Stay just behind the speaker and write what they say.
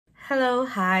Hello,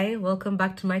 hi, welcome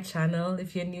back to my channel.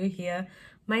 If you're new here,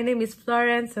 my name is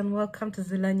Florence and welcome to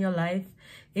Zillennial Life.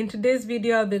 In today's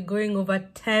video, I'll be going over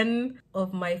 10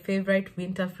 of my favorite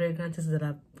winter fragrances that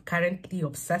I'm currently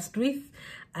obsessed with.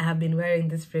 I have been wearing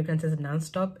these fragrances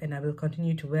non-stop and I will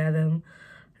continue to wear them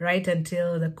right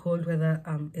until the cold weather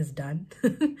is done.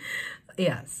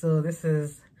 Yeah, so this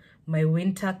is my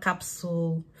winter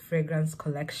capsule fragrance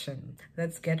collection.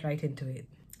 Let's get right into it.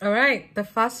 All right, the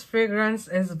first fragrance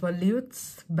is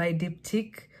Volutes by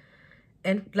Diptyque,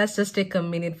 and let's just take a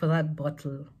minute for that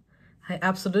bottle. I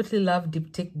absolutely love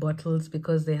Diptyque bottles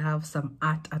because they have some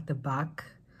art at the back.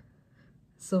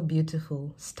 So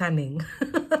beautiful, stunning.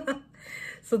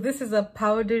 So this is a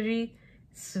powdery,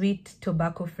 sweet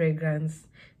tobacco fragrance.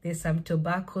 There's some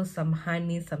tobacco, some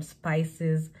honey, some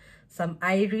spices, some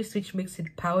iris, which makes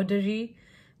it powdery.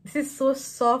 This is so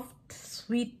soft,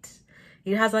 sweet.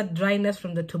 It has a dryness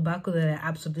from the tobacco that I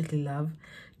absolutely love.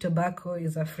 Tobacco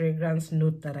is a fragrance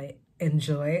note that I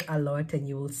enjoy a lot, and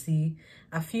you will see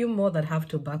a few more that have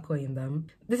tobacco in them.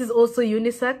 This is also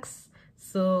unisex,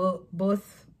 so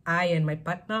both I and my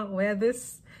partner wear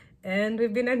this, and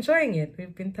we've been enjoying it.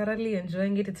 We've been thoroughly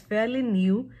enjoying it. It's fairly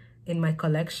new in my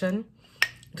collection.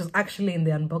 It was actually in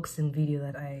the unboxing video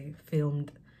that I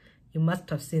filmed. You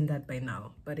must have seen that by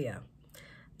now, but yeah.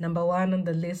 Number one on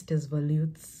the list is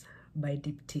Volutes by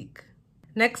Diptyque.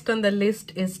 Next on the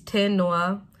list is Thé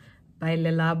Noir by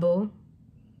Labo.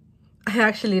 I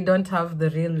actually don't have the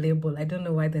real label. I don't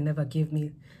know why they never give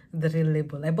me the real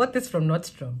label. I bought this from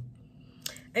Nordstrom.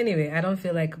 Anyway, I don't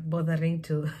feel like bothering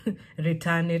to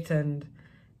return it and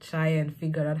try and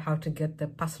figure out how to get the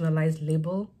personalized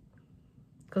label,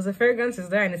 because the fragrance is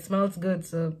there and it smells good.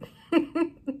 So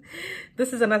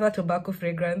this is another tobacco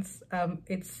fragrance.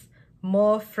 It's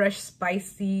more fresh,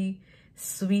 spicy,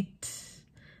 sweet.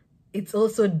 It's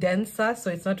also denser,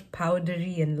 so it's not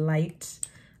powdery and light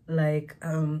like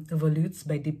Volutes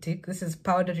by Diptyque. This is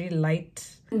powdery light.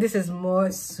 This is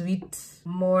more sweet,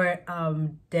 more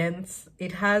dense.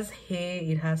 It has hay,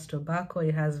 it has tobacco,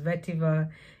 it has vetiver,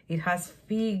 it has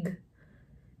fig.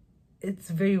 It's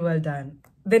very well done.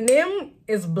 The name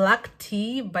is black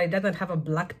tea, but it doesn't have a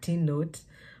black tea note.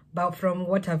 But from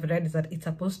what I've read is that it's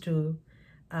supposed to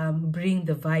bring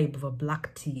the vibe of a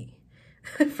black tea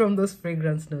from those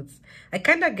fragrance notes. I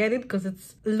kind of get it because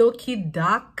it's low-key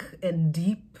dark and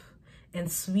deep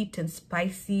and sweet and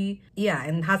spicy. Yeah,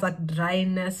 and has a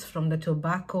dryness from the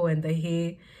tobacco and the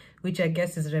hay, which I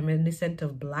guess is reminiscent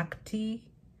of black tea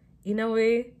in a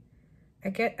way. I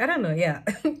don't know, yeah.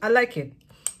 I like it.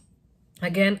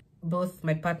 Again, both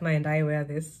my partner and I wear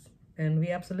this and we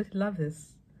absolutely love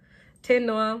this. Thé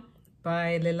Noir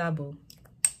by Labo.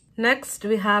 Next,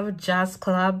 we have Jazz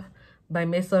Club by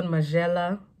Maison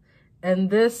Margiela, and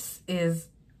this is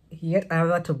yet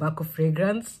another tobacco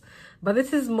fragrance, but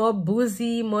this is more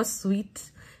boozy, more sweet,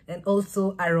 and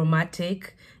also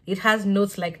aromatic. It has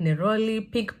notes like neroli,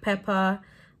 pink pepper,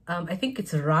 I think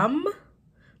it's rum.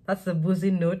 That's the boozy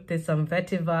note. There's some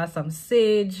vetiver, some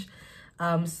sage,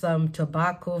 some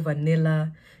tobacco,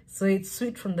 vanilla. So it's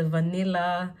sweet from the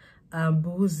vanilla,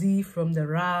 boozy from the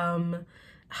rum,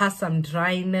 has some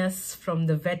dryness from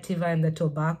the vetiver and the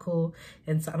tobacco,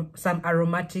 and some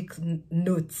aromatic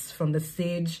notes from the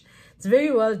sage. It's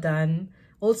very well done.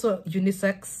 Also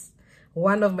unisex.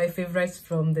 One of my favorites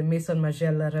from the Maison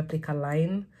Margiela Replica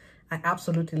line. I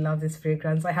absolutely love this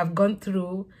fragrance. I have gone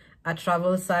through a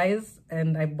travel size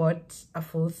and I bought a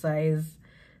full size.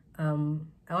 I want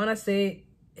to say,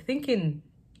 I think in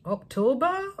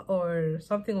October or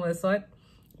something of the sort.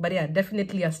 But yeah,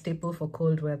 definitely a staple for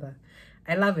cold weather.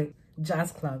 I love it.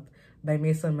 Jazz Club by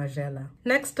Maison Margiela.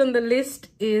 Next on the list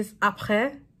is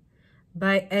Après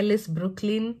by Ellis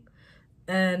Brooklyn.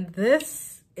 And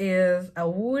this is a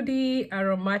woody,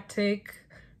 aromatic,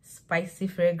 spicy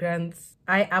fragrance.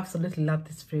 I absolutely love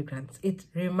this fragrance. It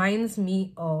reminds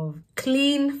me of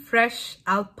clean, fresh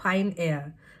alpine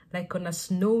air, like on a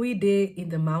snowy day in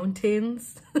the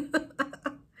mountains.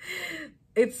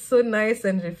 It's so nice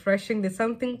and refreshing. There's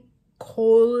something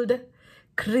cold,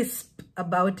 crisp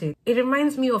about it. It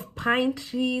reminds me of pine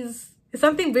trees. There's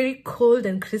something very cold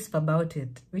and crisp about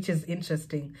it, which is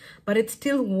interesting. But it's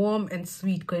still warm and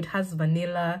sweet because it has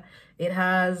vanilla. It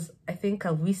has, I think,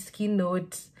 a whiskey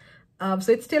note.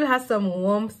 So it still has some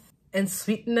warmth and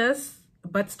sweetness,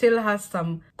 but still has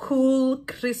some cool,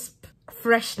 crisp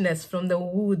freshness from the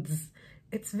woods.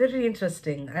 It's very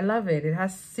interesting. I love it. It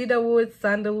has cedarwood,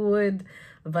 sandalwood,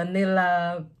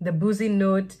 vanilla, the boozy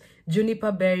note,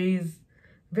 juniper berries.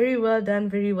 Very well done,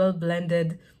 very well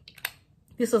blended.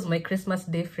 This was my Christmas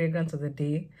Day fragrance of the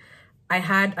day. I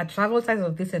had a travel size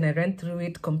of this and I ran through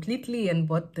it completely and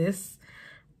bought this.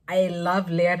 I love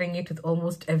layering it with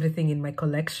almost everything in my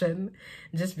collection,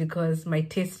 just because my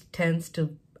taste tends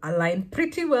to align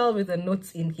pretty well with the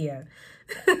notes in here.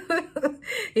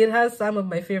 It has some of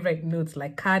my favorite notes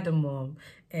like cardamom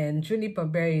and juniper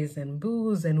berries and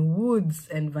booze and woods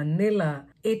and vanilla.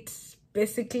 It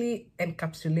basically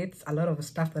encapsulates a lot of the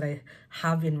stuff that I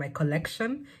have in my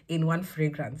collection in one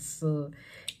fragrance. So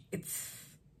it's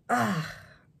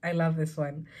I love this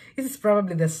one. This is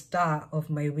probably the star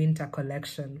of my winter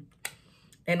collection,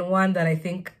 and one that I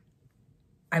think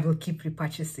I will keep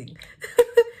repurchasing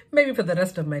maybe for the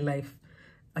rest of my life,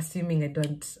 assuming I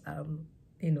don't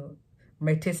you know,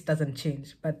 my taste doesn't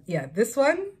change. But yeah, this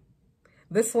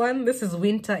is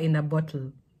winter in a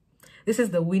bottle. This is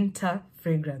the winter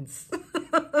fragrance.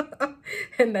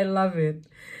 And I love it.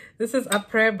 This is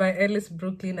Après by Ellis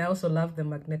Brooklyn. I also love the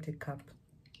magnetic cup.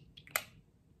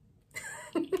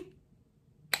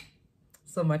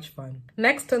 So much fun.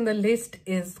 Next on the list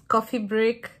is Coffee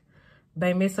Break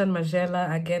by Maison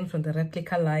Margiela, again from the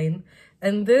Replica line.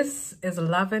 And this is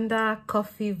lavender,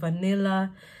 coffee,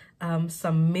 vanilla,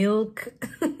 some milk,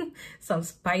 some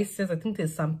spices. I think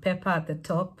there's some pepper at the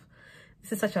top.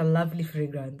 This is such a lovely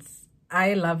fragrance.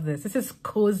 I love this. This is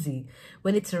cozy.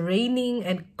 When it's raining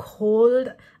and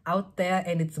cold out there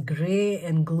and it's gray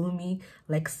and gloomy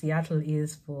like Seattle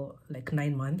is for like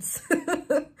 9 months,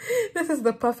 this is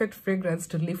the perfect fragrance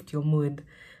to lift your mood.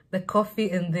 The coffee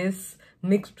in this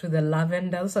mixed with the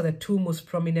lavender, those are the two most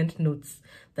prominent notes.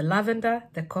 The lavender,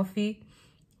 the coffee.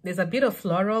 There's a bit of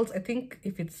florals. I think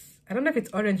I don't know if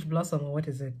it's orange blossom or what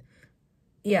is it.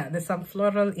 Yeah, there's some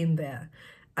floral in there.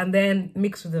 And then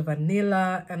mixed with the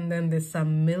vanilla, and then there's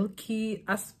some milky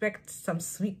aspect, some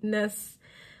sweetness.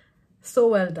 So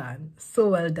well done. So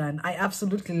well done. I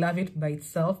absolutely love it by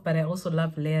itself, but I also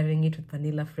love layering it with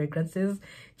vanilla fragrances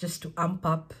just to amp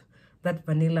up that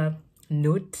vanilla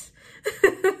note.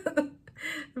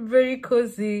 Very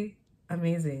cozy.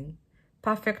 Amazing.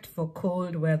 Perfect for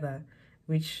cold weather,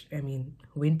 which, I mean,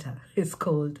 winter is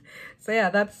cold. So yeah,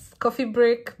 that's Coffee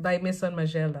Break by Maison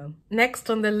Margiela. Next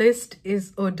on the list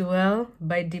is Eau Duelle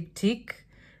by Diptyque.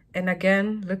 And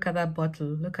again, look at that bottle.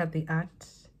 Look at the art.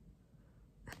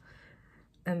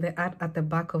 And the art at the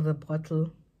back of the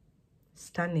bottle.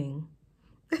 Stunning.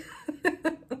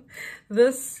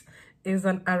 This is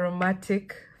an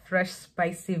aromatic, fresh,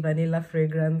 spicy vanilla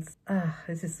fragrance.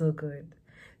 This is so good.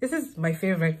 This is my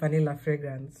favorite vanilla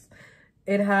fragrance.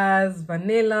 It has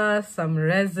vanilla, some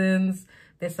resins,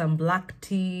 there's some black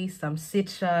tea, some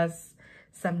citrus,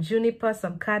 some juniper,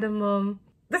 some cardamom.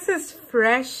 This is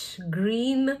fresh,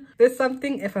 green. There's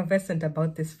something effervescent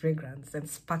about this fragrance and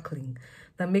sparkling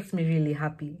that makes me really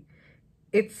happy.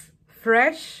 It's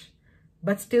fresh,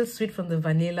 but still sweet from the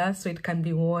vanilla, so it can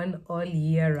be worn all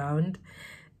year round.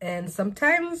 And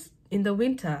sometimes in the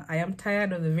winter, I am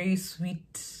tired of the very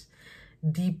sweet,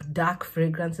 deep dark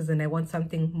fragrances, and I want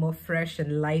something more fresh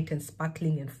and light and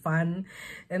sparkling and fun,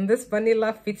 and this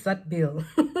vanilla fits that bill.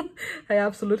 I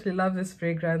absolutely love this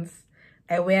fragrance.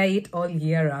 I wear it all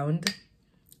year round,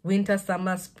 winter,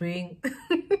 summer, spring.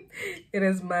 It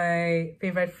is my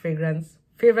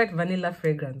favorite vanilla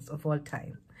fragrance of all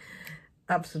time.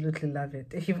 Absolutely love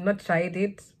it. If you've not tried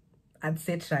it, I'd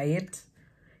say try it.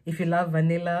 If you love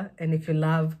vanilla and if you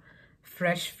love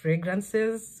fresh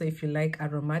fragrances, so if you like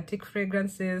aromatic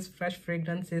fragrances, fresh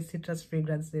fragrances, citrus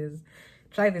fragrances,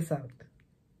 try this out.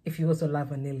 If you also love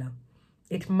vanilla,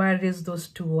 it marries those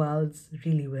two worlds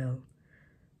really well.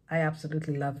 I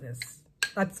absolutely love this.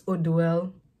 That's Eau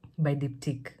Duelle by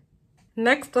Diptyque.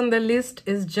 Next on the list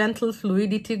is Gentle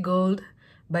Fluidity Gold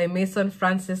by Maison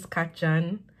Francis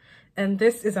Katjan, and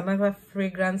this is another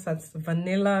fragrance that's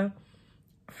vanilla,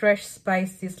 fresh,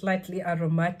 spicy, slightly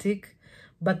aromatic.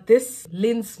 But this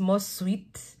leans more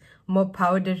sweet, more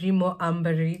powdery, more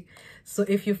ambery. So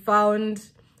if you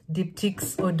found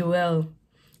Diptyque's Eau Duelle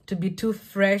to be too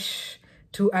fresh,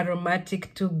 too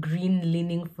aromatic, too green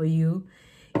leaning for you,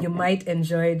 you might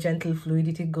enjoy Gentle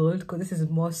Fluidity Gold, because this is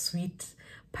more sweet,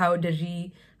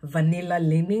 powdery, vanilla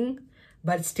leaning,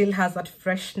 but still has that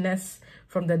freshness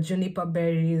from the juniper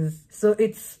berries. So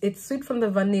it's sweet from the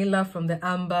vanilla, from the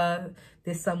amber.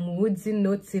 There's some woodsy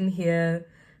notes in here,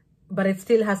 but it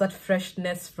still has that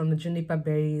freshness from the juniper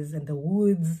berries and the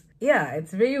woods. Yeah,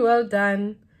 it's very well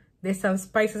done. There's some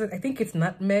spices. I think it's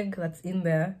nutmeg that's in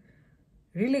there.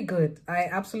 Really good. I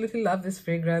absolutely love this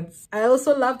fragrance. I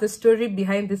also love the story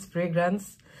behind this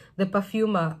fragrance. The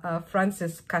perfumer,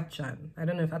 Francis Katjan, I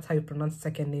don't know if that's how you pronounce the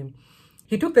second name.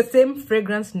 he took the same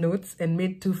fragrance notes and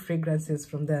made 2 fragrances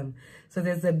from them. So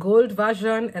there's the gold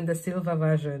version and the silver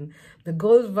version. The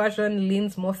gold version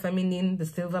leans more feminine, the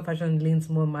silver version leans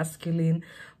more masculine,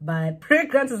 but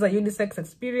fragrance is a unisex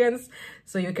experience,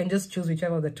 so you can just choose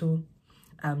whichever of the 2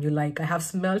 you like. I have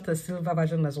smelled the silver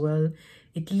version as well.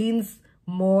 It leans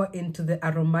more into the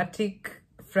aromatic,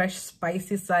 fresh,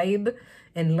 spicy side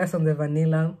and less on the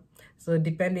vanilla. So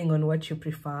depending on what you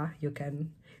prefer, you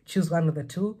can choose one of the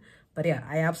 2. But yeah,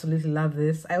 I absolutely love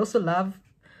this. I also love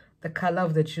the color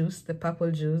of the juice, the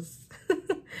purple juice.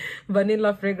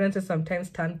 Vanilla fragrances sometimes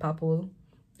turn purple.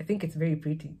 I think it's very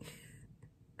pretty.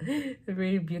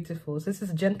 Very beautiful. So this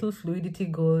is Gentle Fluidity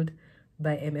Gold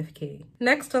by MFK.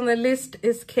 Next on the list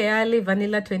is Kayali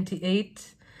Vanilla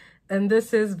 28. And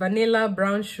this is vanilla,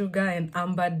 brown sugar, and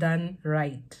amber done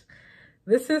right.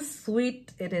 This is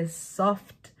sweet. It is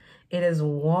soft. It is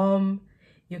warm.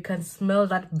 You can smell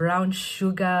that brown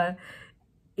sugar.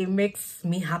 It makes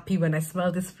me happy when I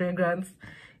smell this fragrance.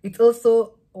 It's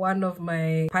also one of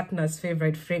my partner's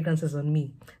favorite fragrances on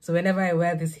me. So whenever I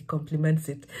wear this, he compliments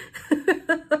it.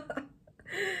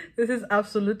 This is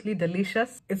absolutely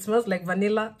delicious. It smells like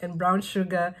vanilla and brown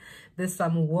sugar. There's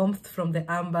some warmth from the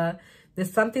amber.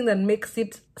 There's something that makes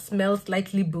it smell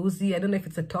slightly boozy. I don't know if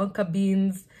it's the tonka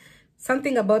beans.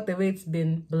 Something about the way it's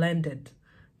been blended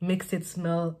makes it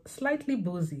smell slightly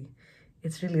boozy.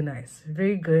 It's really nice.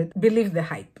 Very good. Believe the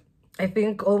hype. I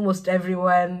think almost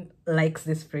everyone likes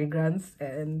this fragrance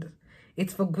and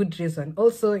it's for good reason.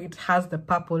 Also, it has the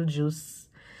purple juice.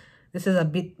 This is a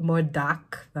bit more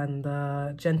dark than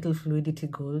the Gentle Fluidity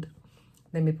Gold.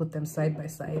 Let me put them side by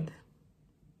side.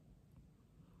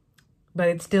 But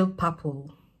it's still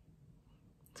purple.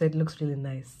 So it looks really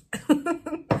nice.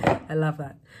 I love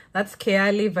that. That's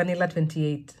Kayali Vanilla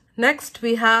 28. Next,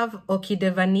 we have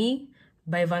Orchidee Vanille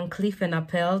by Van Cleef and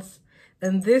Arpels.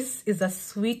 And this is a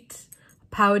sweet,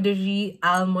 powdery,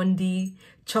 almondy,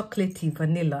 chocolatey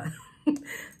vanilla.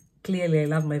 Clearly, I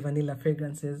love my vanilla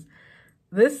fragrances.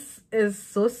 This is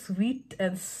so sweet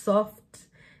and soft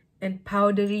and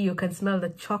powdery. You can smell the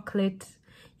chocolate.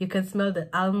 You can smell the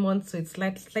almond, so it's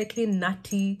like slightly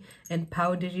nutty and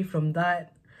powdery from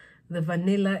that. The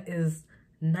vanilla is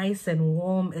nice and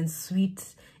warm and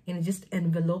sweet, and it just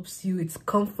envelopes you. It's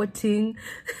comforting.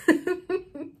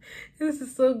 This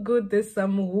is so good. There's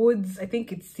some woods. I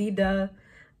think it's cedar.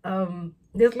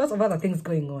 There's lots of other things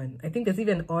going on. I think there's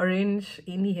even orange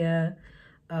in here.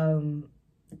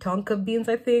 Tonka beans,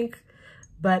 I think.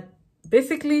 But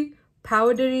basically,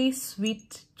 powdery,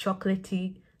 sweet,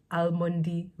 chocolatey,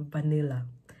 almondy vanilla.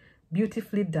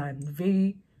 Beautifully done.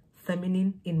 Very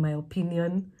feminine, in my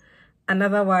opinion.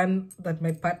 Another one that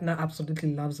my partner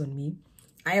absolutely loves on me.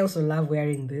 I also love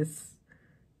wearing this.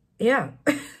 Yeah.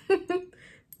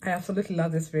 I absolutely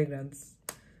love this fragrance.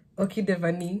 Orchidee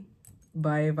Vanille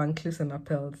by Van Cleef and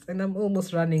Arpels. And I'm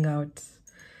almost running out.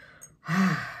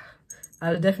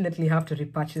 I'll definitely have to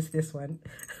repurchase this one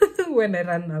when I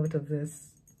run out of this.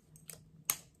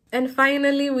 And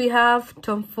finally, we have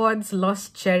Tom Ford's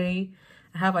Lost Cherry.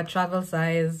 I have a travel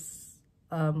size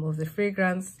of the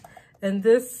fragrance. And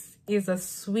this is a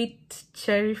sweet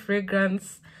cherry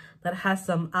fragrance that has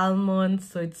some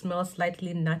almonds, so it smells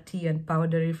slightly nutty and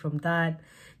powdery from that.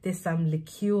 There's some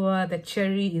liqueur. The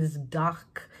cherry is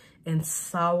dark and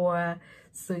sour,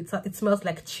 so it smells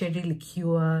like cherry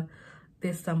liqueur.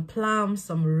 There's some plum,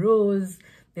 some rose,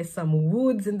 there's some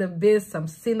woods in the base, some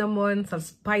cinnamon, some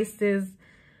spices.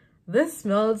 This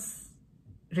smells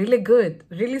really good,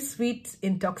 really sweet,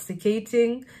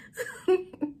 intoxicating.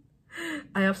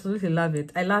 I absolutely love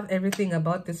it. I love everything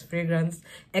about this fragrance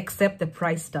except the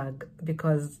price tag,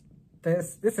 because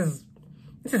this is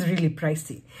really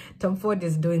pricey. Tom Ford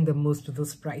is doing the most with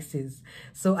those prices.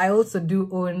 So I also do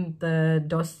own the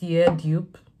Dossier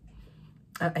dupe.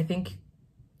 I think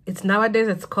nowadays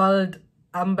it's called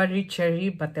Ambery Cherry,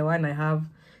 but the one I have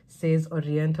says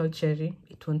Oriental Cherry.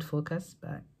 It won't focus,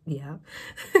 but yeah.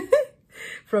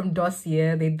 From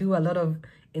Dossier, they do a lot of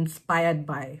inspired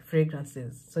by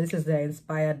fragrances. So this is the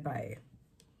inspired by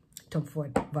Tom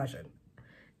Ford version.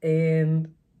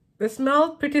 And they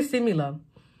smell pretty similar.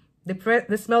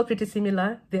 They smell pretty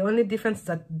similar. The only difference is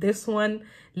that this one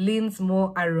leans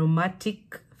more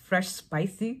aromatic, fresh,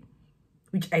 spicy,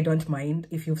 which I don't mind.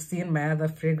 If you've seen my other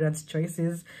fragrance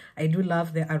choices, I do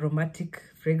love the aromatic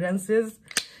fragrances.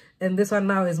 And this one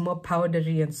now is more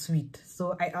powdery and sweet.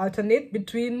 So I alternate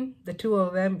between the two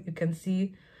of them. You can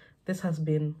see this has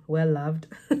been well loved.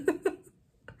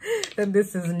 And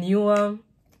this is newer.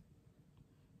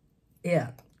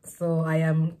 Yeah. So I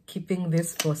am keeping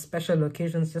this for special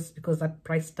occasions just because that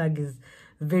price tag is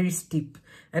very steep.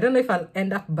 I don't know if I'll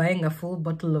end up buying a full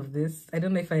bottle of this. I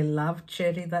don't know if I love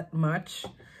cherry that much,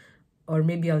 or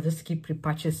maybe I'll just keep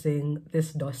repurchasing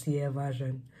this Dossier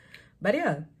version. But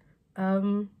yeah,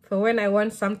 for when I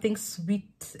want something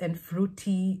sweet and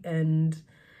fruity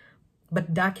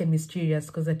but dark and mysterious,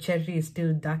 because the cherry is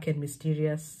still dark and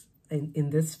mysterious in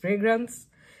this fragrance,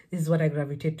 this is what I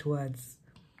gravitate towards.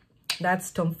 That's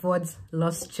Tom Ford's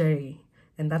Lost Cherry,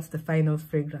 and that's the final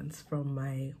fragrance from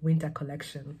my winter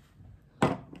collection.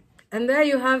 And there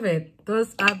you have it.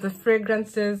 Those are the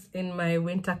fragrances in my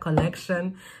winter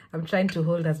collection. I'm trying to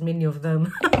hold as many of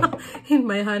them in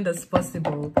my hand as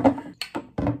possible.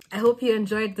 I hope you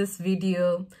enjoyed this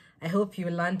video. I hope you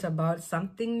learned about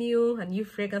something new, a new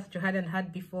fragrance that you hadn't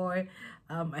had before.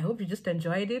 I hope you just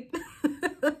enjoyed it.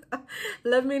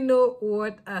 Let me know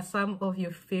what are some of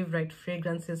your favorite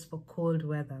fragrances for cold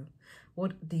weather.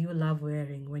 What do you love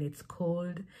wearing when it's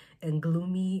cold and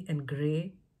gloomy and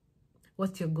gray?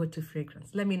 What's your go-to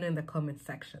fragrance? Let me know in the comment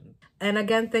section. And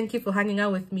again, thank you for hanging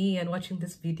out with me and watching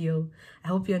this video. I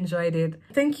hope you enjoyed it.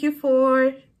 Thank you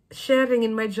for sharing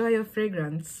in my joy of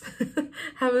fragrance.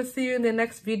 I will see you in the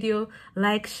next video.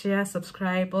 Like, share,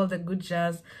 subscribe, all the good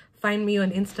jazz. Find me on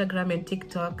Instagram and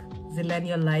TikTok,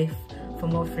 Zillennial Life, for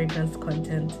more fragrance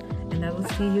content. And I will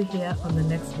see you here on the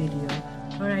next video.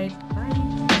 All right,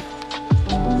 bye.